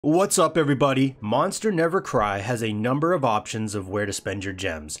What's up everybody? Monster Never Cry has a number of options of where to spend your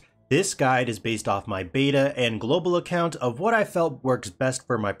gems. This guide is based off my beta and global account of what I felt works best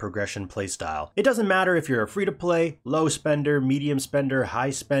for my progression playstyle. It doesn't matter if you're a free-to-play, low spender, medium spender,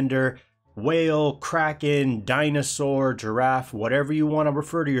 high spender, whale, kraken, dinosaur, giraffe, whatever you want to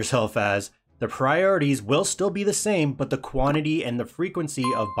refer to yourself as. The priorities will still be the same, but the quantity and the frequency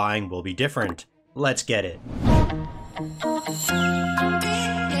of buying will be different. Let's get it.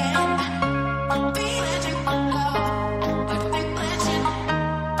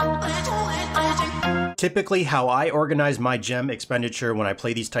 Typically, how I organize my gem expenditure when I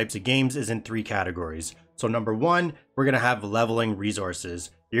play these types of games is in three categories. So number one, we're going to have leveling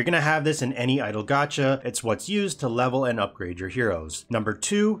resources. You're going to have this in any idle gacha. It's what's used to level and upgrade your heroes. Number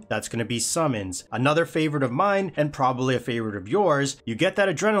two, that's going to be summons. Another favorite of mine and probably a favorite of yours. You get that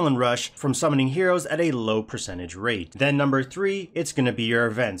adrenaline rush from summoning heroes at a low percentage rate. Then number three, it's going to be your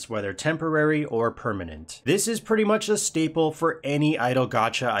events, whether temporary or permanent. This is pretty much a staple for any idle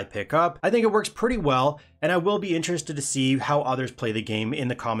gacha I pick up. I think it works pretty well, and I will be interested to see how others play the game in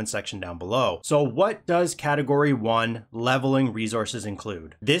the comment section down below. So what does category 1 leveling resources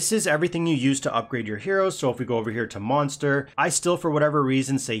include? This is everything you use to upgrade your heroes. So if we go over here to monster, I still for whatever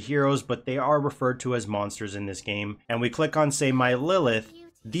reason say heroes, but they are referred to as monsters in this game. And we click on say my Lilith.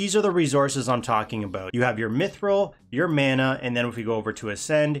 These are the resources I'm talking about. You have your mithril, your mana, and then if we go over to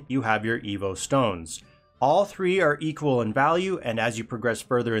ascend, you have your evo stones. All three are equal in value, and as you progress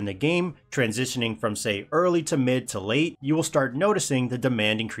further in the game, transitioning from say early to mid to late, you will start noticing the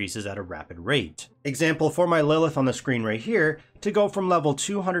demand increases at a rapid rate. Example for my Lilith on the screen right here, to go from level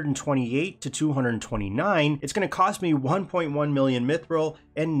 228 to 229, it's going to cost me 1.1 million mithril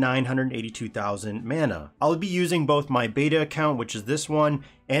and 982,000 mana. I'll be using both my beta account, which is this one,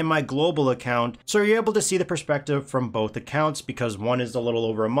 and my global account, so you're able to see the perspective from both accounts because one is a little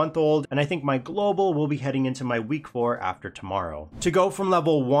over a month old, and I think my global will be heading into my week 4 after tomorrow. To go from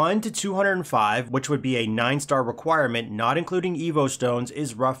level 1 to 205, which would be a 9-star requirement, not including evo stones,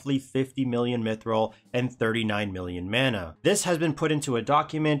 is roughly 50 million mithril and 39 million mana. This has been put into a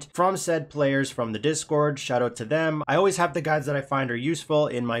document from said players from the Discord. Shout out to them. I always have the guides that I find are useful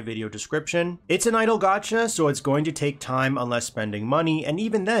in my video description. It's an idle gacha, so it's going to take time unless spending money, and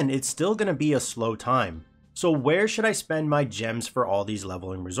even then it's still going to be a slow time. So where should I spend my gems for all these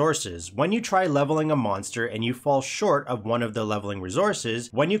leveling resources? When you try leveling a monster and you fall short of one of the leveling resources,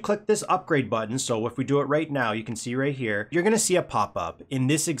 when you click this upgrade button, so if we do it right now, you can see right here, you're going to see a pop-up. In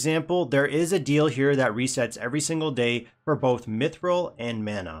this example, there is a deal here that resets every single day for both mithril and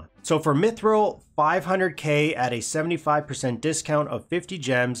mana. So for mithril, 500k at a 75% discount of 50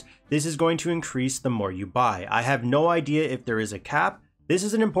 gems, this is going to increase the more you buy. I have no idea if there is a cap. This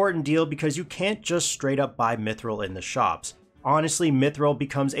is an important deal because you can't just straight up buy mithril in the shops. Honestly, mithril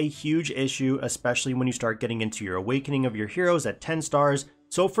becomes a huge issue, especially when you start getting into your awakening of your heroes at 10 stars.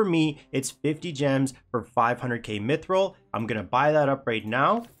 So for me, it's 50 gems for 500k mithril. I'm going to buy that up right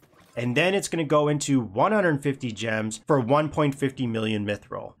now. And then it's going to go into 150 gems for 1.50 million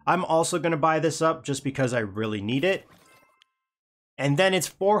mithril. I'm also going to buy this up just because I really need it. And then it's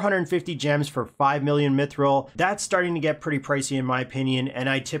 450 gems for 5 million mithril. That's starting to get pretty pricey in my opinion, and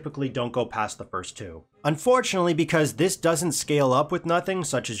I typically don't go past the first two. Unfortunately, because this doesn't scale up with nothing,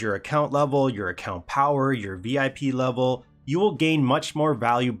 such as your account level, your account power, your VIP level, you will gain much more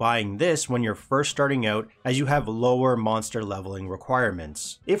value buying this when you're first starting out, as you have lower monster leveling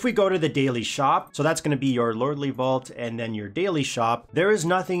requirements. If we go to the daily shop, so that's going to be your Lordly Vault and then your daily shop, there is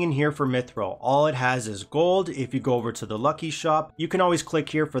nothing in here for mithril. All it has is gold. If you go over to the lucky shop, you can always click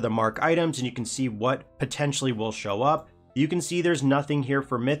here for the mark items and you can see what potentially will show up. You can see there's nothing here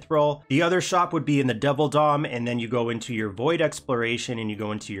for mithril. The other shop would be in the Devil Dom, and then you go into your Void Exploration and you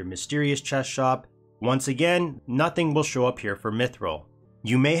go into your Mysterious Chest shop. Once again, nothing will show up here for mithril.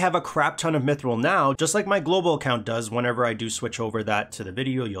 You may have a crap ton of mithril now, just like my global account does whenever I do switch over that to the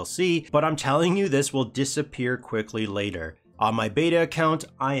video, you'll see, but I'm telling you this will disappear quickly later. On my beta account,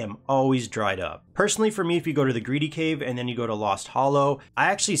 I am always dried up. Personally for me, if you go to the Greedy Cave and then you go to Lost Hollow, I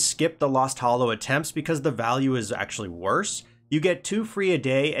actually skip the Lost Hollow attempts because the value is actually worse. You get 2 free a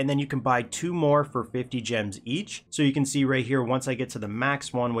day, and then you can buy 2 more for 50 gems each. So you can see right here, once I get to the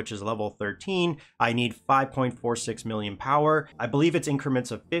max one, which is level 13, I need 5.46 million power. I believe it's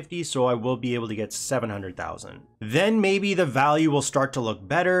increments of 50, so I will be able to get 700,000. Then maybe the value will start to look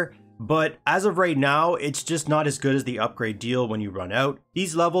better. But as of right now, it's just not as good as the upgrade deal when you run out.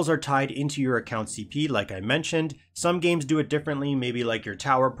 These levels are tied into your account CP, like I mentioned. Some games do it differently, maybe like your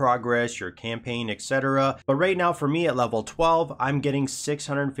tower progress, your campaign, etc. But right now for me at level 12, I'm getting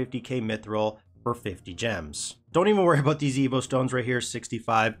 650k mithril, for 50 gems. Don't even worry about these Evo stones right here,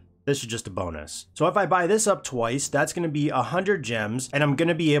 65. This is just a bonus. So if I buy this up twice, that's going to be 100 gems, and I'm going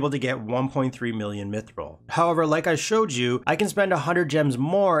to be able to get 1.3 million mithril. However, like I showed you, I can spend 100 gems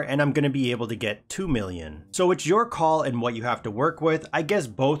more, and I'm going to be able to get 2 million. So it's your call and what you have to work with. I guess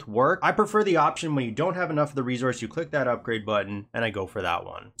both work. I prefer the option when you don't have enough of the resource, you click that upgrade button, and I go for that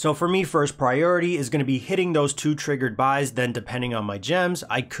one. So for me, first priority is going to be hitting those 2 triggered buys. Then depending on my gems,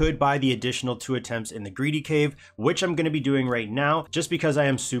 I could buy the additional 2 attempts in the greedy cave, which I'm going to be doing right now, just because I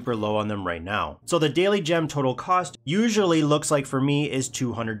am super low on them right now. So the daily gem total cost usually looks like for me is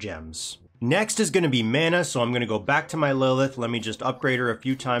 200 gems. Next is going to be mana, so I'm going to go back to my Lilith. Let me just upgrade her a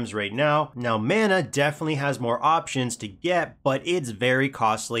few times right now. Now mana definitely has more options to get, but it's very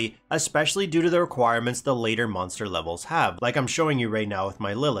costly, especially due to the requirements the later monster levels have. Like I'm showing you right now with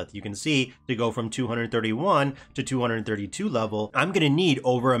my Lilith. You can see to go from 231 to 232 level, I'm going to need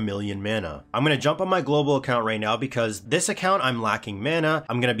over 1 million mana. I'm going to jump on my global account right now because this account I'm lacking mana.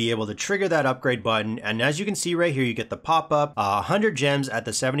 I'm going to be able to trigger that upgrade button, and as you can see right here, you get the pop-up, 100 gems at the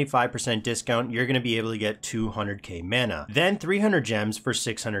 75% discount, you're going to be able to get 200k mana, then 300 gems for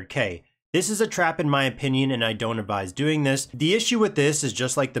 600k. This is a trap in my opinion, and I don't advise doing this. The issue with this is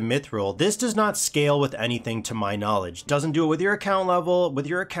just like the mithril, this does not scale with anything to my knowledge. Doesn't do it with your account level, with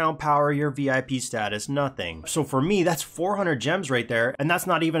your account power, your VIP status, nothing. So for me, that's 400 gems right there, and that's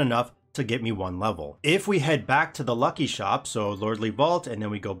not even enough to get me 1 level. If we head back to the lucky shop, so Lordly Vault, and then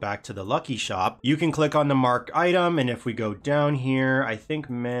we go back to the lucky shop, you can click on the marked item, and if we go down here, I think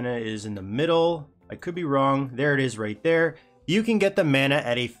mana is in the middle. I could be wrong. There it is right there. You can get the mana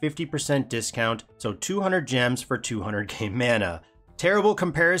at a 50% discount, so 200 gems for 200k mana. Terrible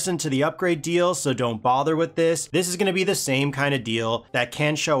comparison to the upgrade deal, so don't bother with this. This is going to be the same kind of deal that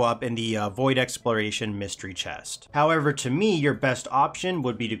can show up in the Void Exploration mystery chest. However, to me, your best option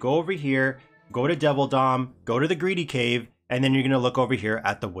would be to go over here, go to Devil Dom, go to the Greedy Cave, and then you're going to look over here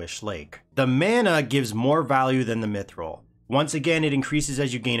at the Wish Lake. The mana gives more value than the mithril. Once again, it increases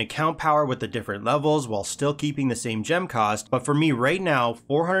as you gain account power with the different levels while still keeping the same gem cost, but for me right now,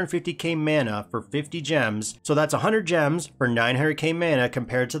 450k mana for 50 gems, so that's 100 gems for 900k mana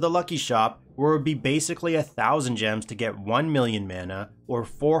compared to the lucky shop, where it would be basically 1,000 gems to get 1 million mana, or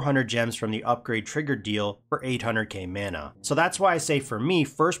 400 gems from the upgrade trigger deal for 800k mana. So that's why I say for me,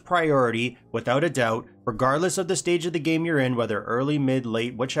 first priority, without a doubt, regardless of the stage of the game you're in, whether early, mid,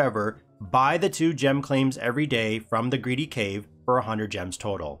 late, whichever, buy the 2 gem claims every day from the Greedy Cave for 100 gems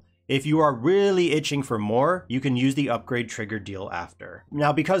total. If you are really itching for more, you can use the upgrade trigger deal after.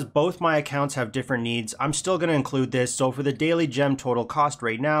 Now, because both my accounts have different needs, I'm still going to include this, so for the daily gem total cost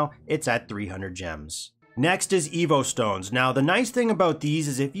right now, it's at 300 gems. Next is Evo Stones. Now, the nice thing about these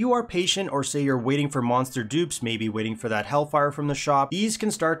is if you are patient, or say you're waiting for monster dupes, maybe waiting for that Hellfire from the shop, these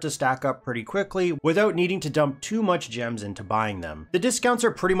can start to stack up pretty quickly without needing to dump too much gems into buying them. The discounts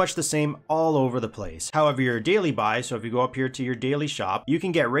are pretty much the same all over the place. However, your daily buy, so if you go up here to your daily shop, you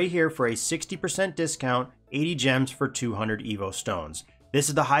can get right here for a 60% discount, 80 gems for 200 Evo Stones. This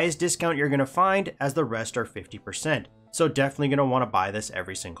is the highest discount you're going to find, as the rest are 50%. So definitely going to want to buy this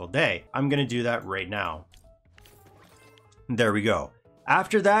every single day. I'm going to do that right now. There we go.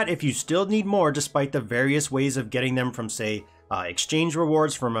 After that, if you still need more, despite the various ways of getting them from, say, exchange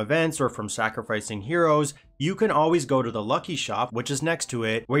rewards from events or from sacrificing heroes, you can always go to the lucky shop, which is next to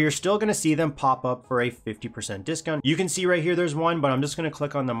it, where you're still going to see them pop up for a 50% discount. You can see right here there's one, but I'm just going to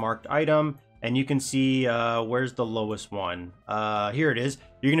click on the marked item, and you can see where's the lowest one. Here it is.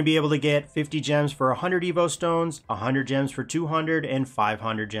 You're going to be able to get 50 gems for 100 Evo Stones, 100 gems for 200, and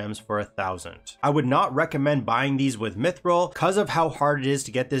 500 gems for 1,000. I would not recommend buying these with mithril because of how hard it is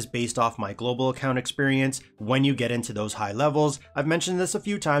to get this based off my global account experience when you get into those high levels. I've mentioned this a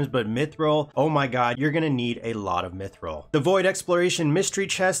few times, but mithril, oh my god, you're going to need a lot of mithril. The Void Exploration mystery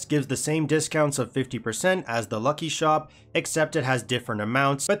chest gives the same discounts of 50% as the lucky shop, except it has different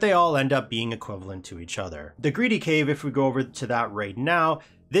amounts, but they all end up being equivalent to each other. The Greedy Cave, if we go over to that right now,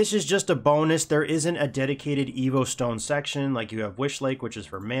 this is just a bonus. There isn't a dedicated Evo Stone section. Like you have Wish Lake, which is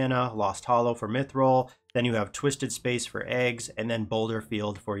for mana, Lost Hollow for mithril, then you have Twisted Space for eggs, and then Boulder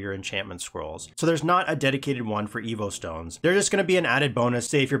Field for your enchantment scrolls. So there's not a dedicated one for Evo Stones. They're just going to be an added bonus,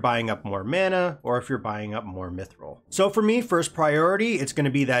 say if you're buying up more mana or if you're buying up more mithril. So for me, first priority, it's going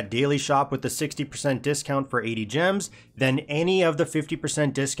to be that daily shop with the 60% discount for 80 gems, then any of the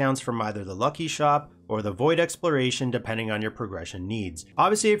 50% discounts from either the lucky shop or the Void Exploration, depending on your progression needs.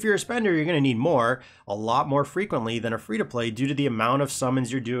 Obviously, if you're a spender, you're going to need more, a lot more frequently than a free-to-play due to the amount of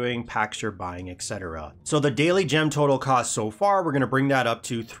summons you're doing, packs you're buying, etc. So the daily gem total cost so far, we're going to bring that up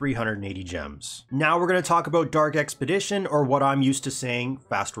to 380 gems. Now we're going to talk about Dark Expedition, or what I'm used to saying,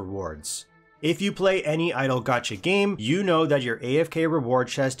 fast rewards. If you play any idle gacha game, you know that your AFK reward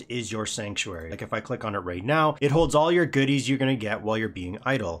chest is your sanctuary. Like if I click on it right now, it holds all your goodies you're gonna get while you're being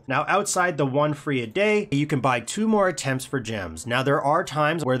idle. Now outside the 1 free a day, you can buy 2 more attempts for gems. Now there are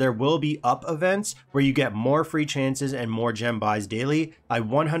times where there will be up events where you get more free chances and more gem buys daily. I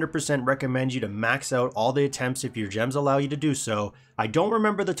 100% recommend you to max out all the attempts if your gems allow you to do so. I don't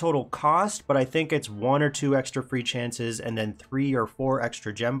remember the total cost, but I think it's 1 or 2 extra free chances and then 3 or 4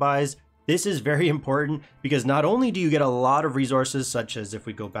 extra gem buys. This is very important because not only do you get a lot of resources, such as if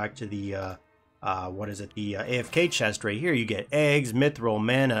we go back to the AFK chest right here, you get eggs, mithril,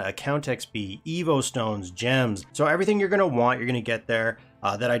 mana, account XP, evo stones, gems. So everything you're going to want, you're going to get there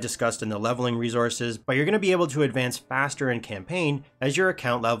that I discussed in the leveling resources, but you're going to be able to advance faster in campaign as your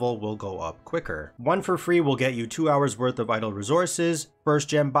account level will go up quicker. 1 for free will get you 2 hours worth of idle resources. First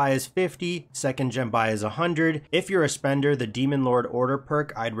gem buy is 50, second gem buy is 100. If you're a spender, the Demon Lord Order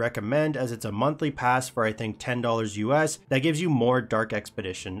perk I'd recommend, as it's a monthly pass for I think $10 US that gives you more Dark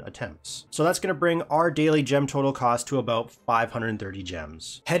Expedition attempts. So that's going to bring our daily gem total cost to about 530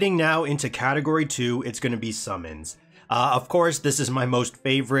 gems. Heading now into category 2, it's going to be summons. Of course, this is my most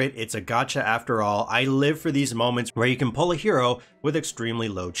favorite. It's a gacha after all. I live for these moments where you can pull a hero with extremely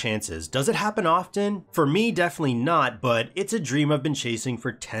low chances. Does it happen often? For me, definitely not, but it's a dream I've been chasing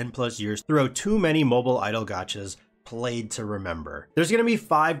for 10 plus years throughout too many mobile idle gachas played to remember. There's going to be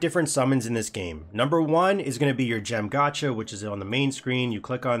 5 different summons in this game. Number 1 is going to be your gem gacha, which is on the main screen. You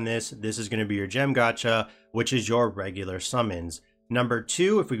click on this. This is going to be your gem gacha, which is your regular summons. Number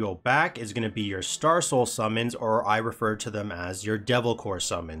 2, if we go back, is going to be your Star Soul summons, or I refer to them as your Devil Core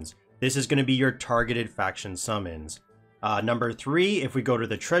summons. This is going to be your targeted faction summons. Number 3, if we go to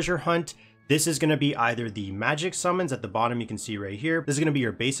the treasure hunt, this is going to be either the magic summons at the bottom, you can see right here. This is going to be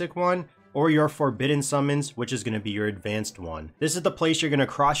your basic one, or your forbidden summons, which is going to be your advanced one. This is the place you're going to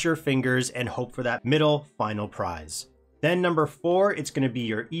cross your fingers and hope for that middle final prize. Then number 4, it's going to be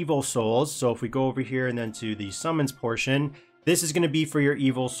your evil souls. So if we go over here and then to the summons portion, this is going to be for your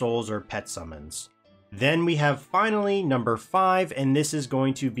evil souls or pet summons. Then we have finally number 5, and this is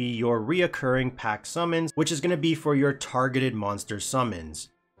going to be your reoccurring pack summons, which is going to be for your targeted monster summons.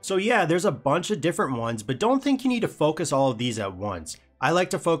 So yeah, there's a bunch of different ones, but don't think you need to focus all of these at once. I like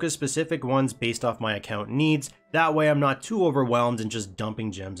to focus specific ones based off my account needs. That way I'm not too overwhelmed and just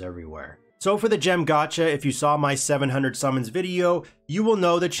dumping gems everywhere. So for the gem gacha, if you saw my 700 summons video, you will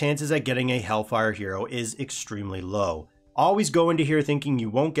know the chances at getting a Hellfire hero is extremely low. Always go into here thinking you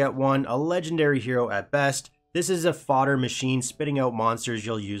won't get one, a legendary hero at best. This is a fodder machine spitting out monsters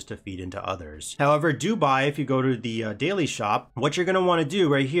you'll use to feed into others. However, do buy, if you go to the daily shop, what you're going to want to do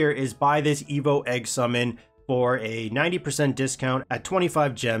right here is buy this Evo Egg summon for a 90% discount at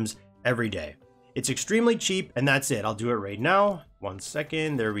 25 gems every day. It's extremely cheap, and that's it. I'll do it right now. 1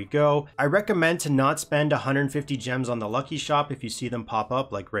 second, there we go. I recommend to not spend 150 gems on the lucky shop if you see them pop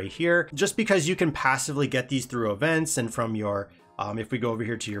up like right here, just because you can passively get these through events and from your if we go over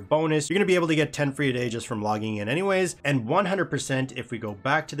here to your bonus, you're going to be able to get 10 free a day just from logging in anyways. And 100% if we go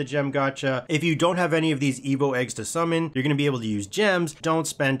back to the gem gacha, if you don't have any of these Evo eggs to summon, you're going to be able to use gems. Don't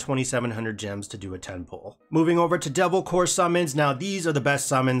spend 2,700 gems to do a 10 pull. Moving over to Devil Core summons. Now these are the best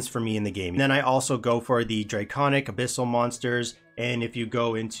summons for me in the game. Then I also go for the Draconic Abyssal monsters. And if you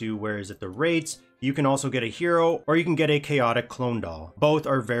go into, where is it, the rates, you can also get a hero, or you can get a chaotic clone doll. Both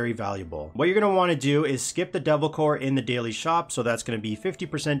are very valuable. What you're going to want to do is skip the Devil Core in the daily shop, so that's going to be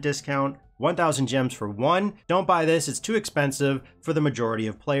 50% discount, 1,000 gems for one. Don't buy this, it's too expensive for the majority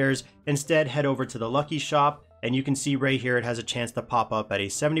of players. Instead, head over to the lucky shop, and you can see right here it has a chance to pop up at a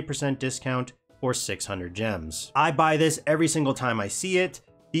 70% discount for 600 gems. I buy this every single time I see it.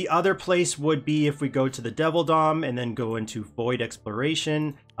 The other place would be if we go to the Devil Dom and then go into Void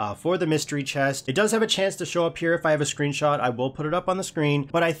Exploration for the mystery chest. It does have a chance to show up here. If I have a screenshot, I will put it up on the screen,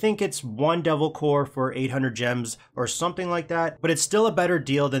 but I think it's 1 Devil Core for 800 gems or something like that, but it's still a better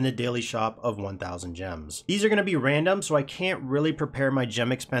deal than the daily shop of 1,000 gems. These are going to be random, so I can't really prepare my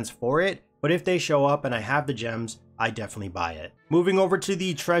gem expense for it, but if they show up and I have the gems, I definitely buy it. Moving over to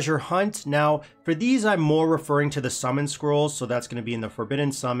the treasure hunt. Now, for these, I'm more referring to the summon scrolls, so that's going to be in the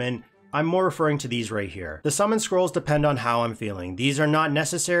forbidden summon. I'm more referring to these right here. The summon scrolls depend on how I'm feeling. These are not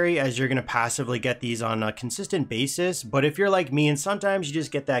necessary, as you're going to passively get these on a consistent basis, but if you're like me and sometimes you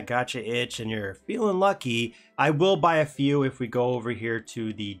just get that gacha itch and you're feeling lucky, I will buy a few. If we go over here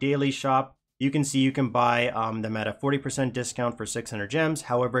to the daily shop, you can see you can buy them at a 40% discount for 600 gems.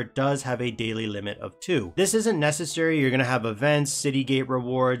 However, it does have a daily limit of 2. This isn't necessary. You're going to have events, city gate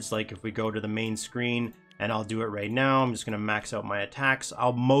rewards. Like if we go to the main screen, and I'll do it right now, I'm just going to max out my attacks.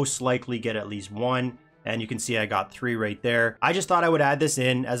 I'll most likely get at least 1. and you can see I got 3 right there. I just thought I would add this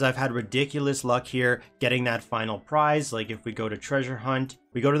in as I've had ridiculous luck here getting that final prize. Like if we go to treasure hunt,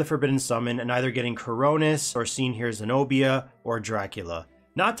 we go to the forbidden summon and either getting Coronis or seen here Zenobia or Dracula.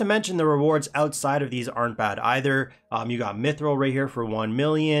 Not to mention the rewards outside of these aren't bad either. You got Mithril right here for 1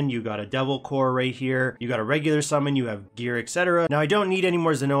 million. You got a Devil Core right here. You got a regular summon. You have gear, etc. Now I don't need any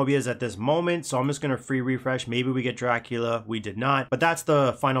more Zenobias at this moment, so I'm just going to free refresh. Maybe we get Dracula. We did not. But that's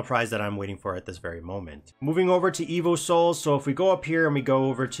the final prize that I'm waiting for at this very moment. Moving over to Evo Souls. So if we go up here and we go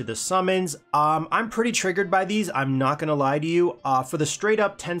over to the summons, I'm pretty triggered by these. I'm not going to lie to you. For the straight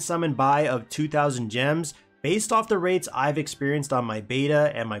up 10 summon buy of 2,000 gems, based off the rates I've experienced on my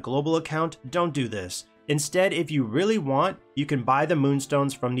beta and my global account, don't do this. Instead, if you really want, you can buy the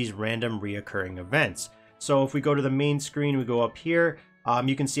moonstones from these random reoccurring events. So if we go to the main screen, we go up here,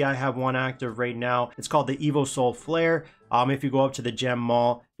 you can see I have one active right now. It's called the Evo Soul Flare. If you go up to the gem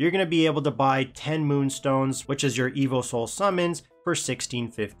mall, you're going to be able to buy 10 moonstones, which is your Evo Soul summons, for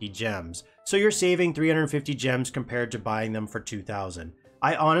 1650 gems. So you're saving 350 gems compared to buying them for 2,000.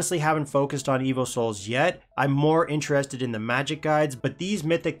 I honestly haven't focused on Evo Souls yet. I'm more interested in the magic guides, but these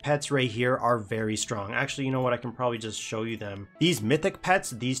mythic pets right here are very strong. Actually, you know what? I can probably just show you them. These mythic pets,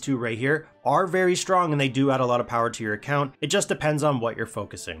 these two right here, are very strong and they do add a lot of power to your account. It just depends on what you're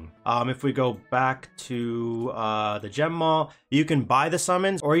focusing. If we go back to the gem mall, you can buy the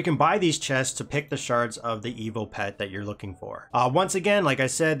summons or you can buy these chests to pick the shards of the Evo pet that you're looking for. Once again, like I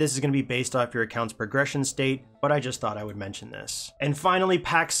said, this is going to be based off your account's progression state, but I just thought I would mention this. And finally,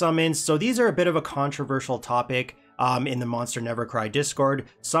 pack summons. So these are a bit of a controversial topic in the Monster Never Cry Discord.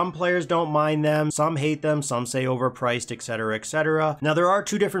 Some players don't mind them, some hate them, some say overpriced, etc, etc. Now there are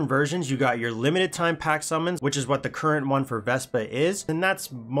two different versions. You got your limited time pack summons, which is what the current one for Vespa is, and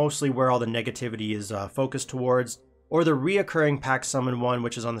that's mostly where all the negativity is focused towards. Or the reoccurring pack summon one,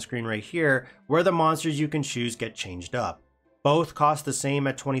 which is on the screen right here, where the monsters you can choose get changed up. Both cost the same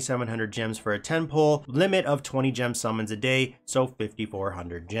at 2,700 gems for a 10 pull, limit of 20 gem summons a day, so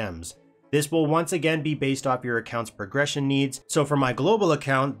 5,400 gems. This will once again be based off your account's progression needs. So for my global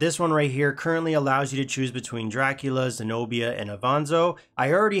account, this one right here currently allows you to choose between Dracula, Zenobia, and Avanzo.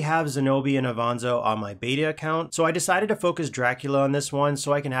 I already have Zenobia and Avanzo on my beta account, so I decided to focus Dracula on this one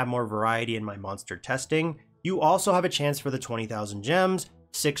so I can have more variety in my monster testing. You also have a chance for the 20,000 gems,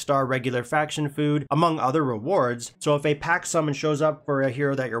 6-star regular faction food, among other rewards. So if a pack summon shows up for a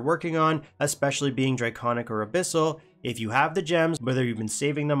hero that you're working on, especially being Draconic or Abyssal, if you have the gems, whether you've been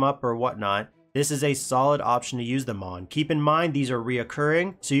saving them up or whatnot, this is a solid option to use them on. Keep in mind these are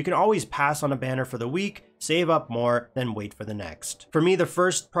reoccurring, so you can always pass on a banner for the week, save up more, then wait for the next. For me, the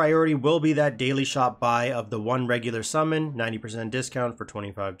first priority will be that daily shop buy of the one regular summon, 90% discount for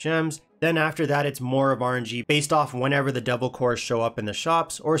 25 gems. Then after that, it's more of RNG based off whenever the Devil Cores show up in the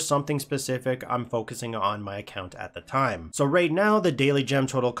shops or something specific I'm focusing on my account at the time. So right now, the daily gem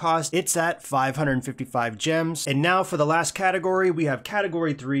total cost, it's at 555 gems. And now for the last category, we have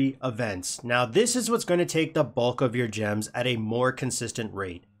category 3, events. Now this is what's going to take the bulk of your gems at a more consistent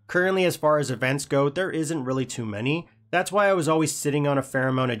rate. Currently, as far as events go, there isn't really too many. That's why I was always sitting on a fair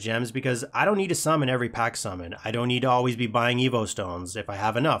amount of gems, because I don't need to summon every pack summon. I don't need to always be buying Evo stones. If I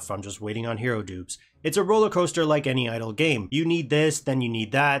have enough, I'm just waiting on hero dupes. It's a roller coaster like any idle game. You need this, then you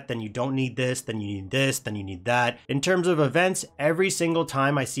need that, then you don't need this, then you need this, then you need that. In terms of events, every single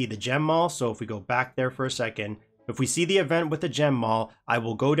time I see the gem mall, so if we go back there for a second, if we see the event with the gem mall, I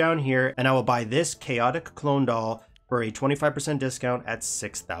will go down here and I will buy this chaotic clone doll for a 25% discount at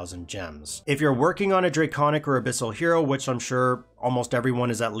 6,000 gems. If you're working on a Draconic or Abyssal hero, which I'm sure almost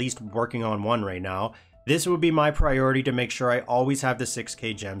everyone is at least working on one right now, this would be my priority to make sure I always have the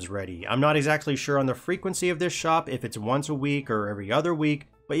 6k gems ready. I'm not exactly sure on the frequency of this shop, if it's once a week or every other week,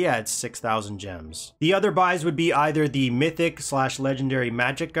 but yeah, it's 6,000 gems. The other buys would be either the mythic / legendary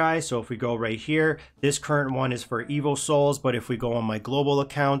magic guy. So if we go right here, this current one is for Evo Souls, but if we go on my global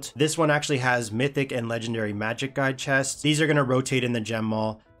account, this one actually has mythic and legendary magic guide chests. These are going to rotate in the gem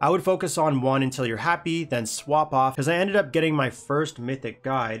mall. I would focus on one until you're happy, then swap off, because I ended up getting my first mythic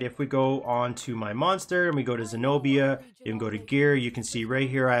guide. If we go on to my monster and we go to Zenobia, you can go to gear, you can see right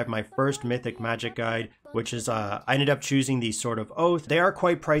here I have my first mythic magic guide, which is I ended up choosing the Sword of Oath. They are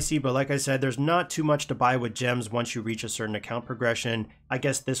quite pricey, but like I said, there's not too much to buy with gems once you reach a certain account progression. I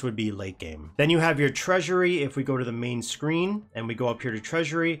guess this would be late game. Then you have your treasury. If we go to the main screen and we go up here to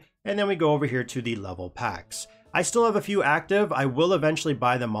treasury, and then we go over here to the level packs. I still have a few active. I will eventually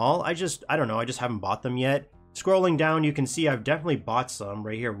buy them all. I don't know, I just haven't bought them yet. Scrolling down, you can see I've definitely bought some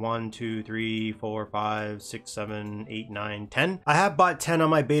right here. 1, 2, 3, 4, 5, 6, 7, 8, 9, 10. I have bought 10 on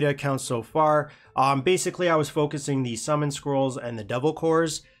my beta account so far. Basically, I was focusing the summon scrolls and the devil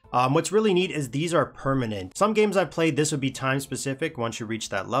cores. What's really neat is these are permanent. Some games I've played, this would be time specific once you reach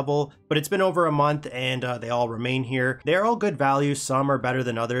that level, but it's been over a month and they all remain here. They're all good value. Some are better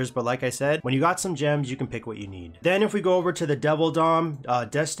than others, but like I said, when you got some gems, you can pick what you need. Then if we go over to the Devil Dom,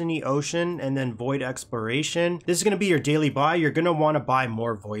 Destiny Ocean, and then Void Exploration, this is going to be your daily buy. You're going to want to buy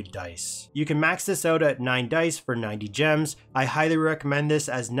more Void dice. You can max this out at 9 dice for 90 gems. I highly recommend this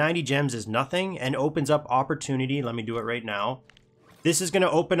as 90 gems is nothing and opens up opportunity. Let me do it right now. This is going to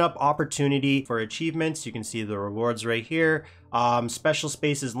open up opportunity for achievements. You can see the rewards right here. Special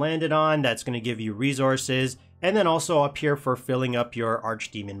spaces landed on, that's going to give you resources. And then also up here for filling up your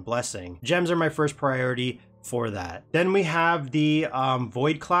Archdemon Blessing. Gems are my first priority for that. Then we have the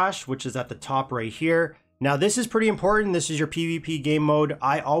Void Clash, which is at the top right here. Now this is pretty important. This is your PvP game mode.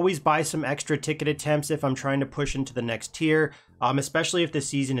 I always buy some extra ticket attempts if I'm trying to push into the next tier, especially if the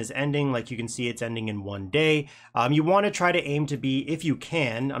season is ending. Like you can see, it's ending in 1 day. You want to try to aim to be, if you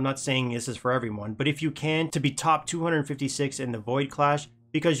can, I'm not saying this is for everyone, but if you can, to be top 256 in the Void Clash,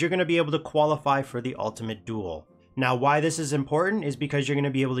 because you're going to be able to qualify for the Ultimate Duel. Now why this is important is because you're going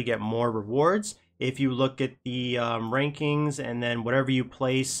to be able to get more rewards. If you look at the rankings and then whatever you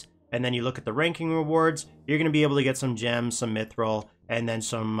place, and then you look at the ranking rewards, you're going to be able to get some gems, some mithril, and then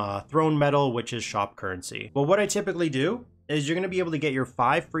some throne metal, which is shop currency. But what I typically do is you're going to be able to get your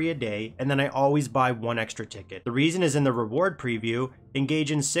 5 free a day, and then I always buy 1 extra ticket. The reason is in the reward preview,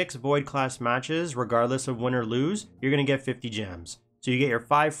 engage in 6 Void Class matches, regardless of win or lose, you're going to get 50 gems. So you get your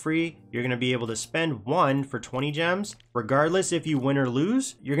 5 free, you're going to be able to spend 1 for 20 gems. Regardless if you win or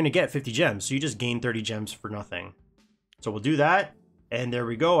lose, you're going to get 50 gems. So you just gain 30 gems for nothing. So we'll do that. And there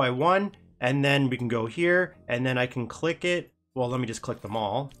we go, I won. And then we can go here and then I can click it. Well, let me just click them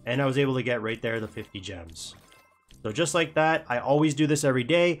all. And I was able to get right there the 50 gems. So just like that, I always do this every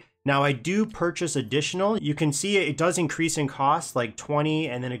day. Now I do purchase additional. You can see it does increase in cost, like 20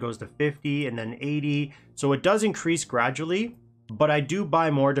 and then it goes to 50 and then 80. So it does increase gradually, but I do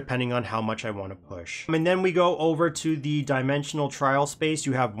buy more depending on how much I want to push. And then we go over to the dimensional trial space.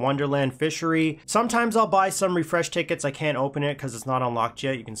 You have Wonderland Fishery. Sometimes I'll buy some refresh tickets. I can't open it because it's not unlocked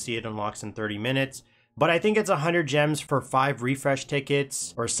yet. You can see it unlocks in 30 minutes. But I think it's 100 gems for 5 refresh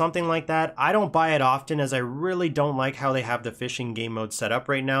tickets or something like that. I don't buy it often as I really don't like how they have the fishing game mode set up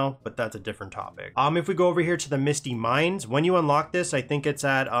right now, but that's a different topic. If we go over here to the Misty Mines, when you unlock this, I think it's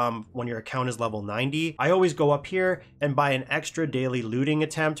at when your account is level 90. I always go up here and buy an extra daily looting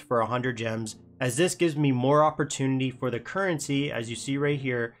attempt for 100 gems, as this gives me more opportunity for the currency, as you see right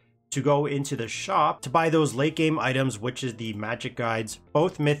here, to go into the shop to buy those late game items, which is the magic guides,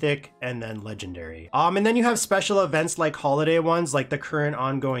 both mythic and then legendary. And then you have special events like holiday ones, like the current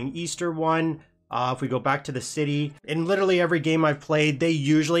ongoing Easter one. If we go back to the city, in literally every game I've played, they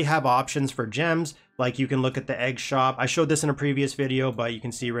usually have options for gems. Like you can look at the egg shop. I showed this in a previous video, but you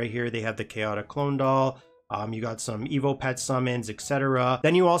can see right here, they have the chaotic clone doll. You got some Evo pet summons, etc.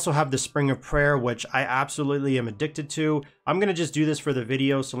 Then you also have the Spring of Prayer, which I absolutely am addicted to. I'm going to just do this for the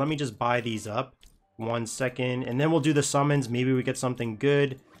video, so let me just buy these up. 1 second, and then we'll do the summons. Maybe we get something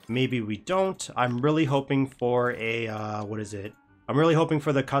good, maybe we don't. I'm really hoping for a, what is it? I'm really hoping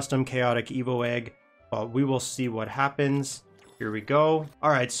for the custom chaotic Evo egg, but we will see what happens. Here we go. All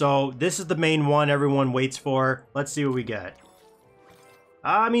right, so this is the main one everyone waits for. Let's see what we get.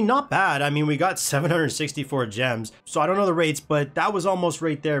 I mean, not bad. I mean, we got 764 gems, so I don't know the rates, but that was almost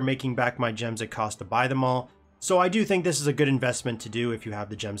right there making back my gems it cost to buy them all. So I do think this is a good investment to do if you have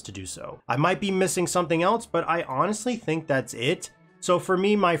the gems to do so. I might be missing something else, but I honestly think that's it. So for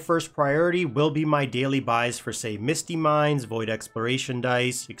me, my first priority will be my daily buys for, say, Misty Mines, Void Exploration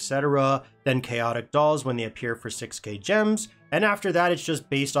dice, etc. Then Chaotic Dolls when they appear for 6k gems. And after that, it's just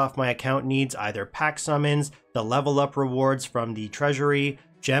based off my account needs, either pack summons, the level up rewards from the treasury,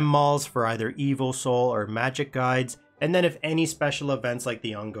 gem malls for either Evo Soul or magic guides, and then if any special events like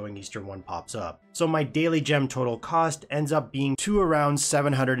the ongoing Easter one pops up. So my daily gem total cost ends up being to around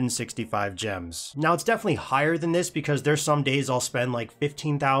 765 gems. Now it's definitely higher than this because there's some days I'll spend like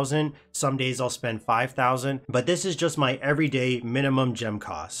 15,000, some days I'll spend 5,000, but this is just my everyday minimum gem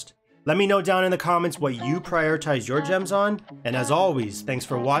cost. Let me know down in the comments what you prioritize your gems on, and as always, thanks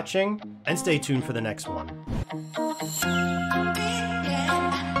for watching, and stay tuned for the next one.